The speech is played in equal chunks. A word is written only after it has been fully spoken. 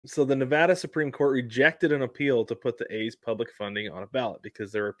So the Nevada Supreme Court rejected an appeal to put the A's public funding on a ballot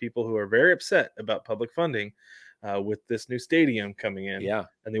because there are people who are very upset about public funding with this new stadium coming in, Yeah.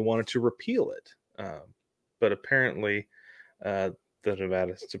 and they wanted to repeal it. But apparently, the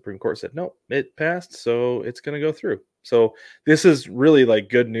Nevada Supreme Court said no, it passed, so it's going to go through. So this is really like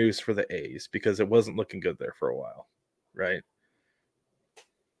good news for the A's because it wasn't looking good there for a while, right?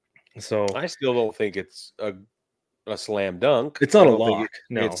 So I still don't think it's a slam dunk. it's not I a don't think lock.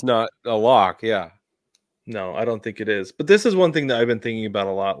 No, it's not a lock. Yeah. no, I don't think it is. But this is one thing that I've been thinking about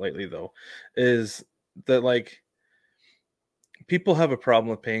a lot lately, though, is that like people have a problem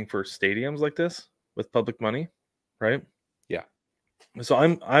with paying for stadiums like this with public money, right? Yeah. So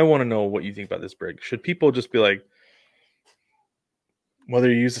I want to know what you think about this, Brig. Should people just be like, whether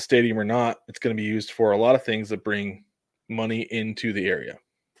you use the stadium or not, it's going to be used for a lot of things that bring money into the area.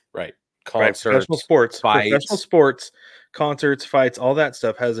 Right. Right. Concerts, Professional fights. sports, concerts, fights, all that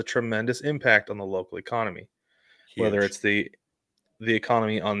stuff has a tremendous impact on the local economy. Whether Huge. it's the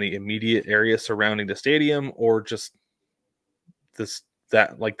economy on the immediate area surrounding the stadium or just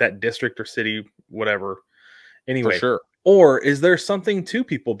that district or city, whatever. For Anyway, sure. or is there something to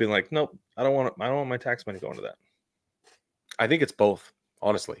people being like, nope, I don't want my tax money going to that? I think it's both,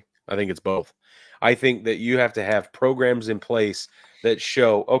 honestly. I think it's both. I think that you have to have programs in place that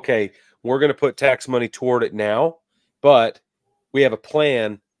show, okay, we're going to put tax money toward it now, but we have a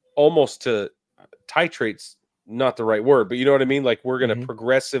plan almost to titrate's not the right word, but you know what I mean? Like we're going to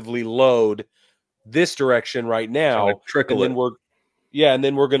progressively load this direction right now, trickle and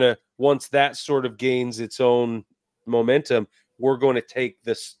then we're going to, once that sort of gains its own momentum, we're going to take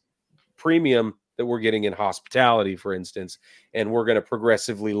this premium that we're getting in hospitality, for instance, and we're going to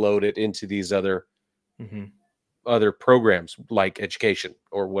progressively load it into these other programs like education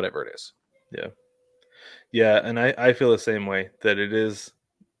or whatever it is. Yeah, and I feel the same way, that it is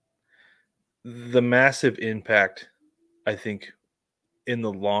the massive impact, I think, in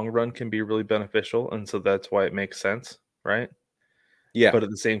the long run can be really beneficial, and so that's why it makes sense, right? Yeah. But at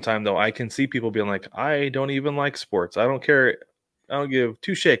the same time, though, I can see people being like, I don't even like sports. I don't care. I don't give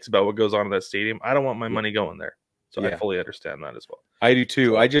two shakes about what goes on in that stadium. I don't want my money going there. So I fully understand that as well. I do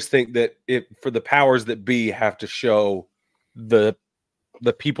too. So, I just think that for the powers that be have to show the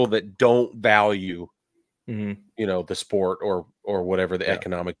people that don't value, you know, the sport or whatever the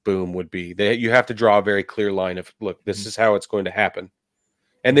economic boom would be. You have to draw a very clear line of, look, this is how it's going to happen.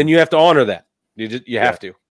 And then you have to honor that. You have to.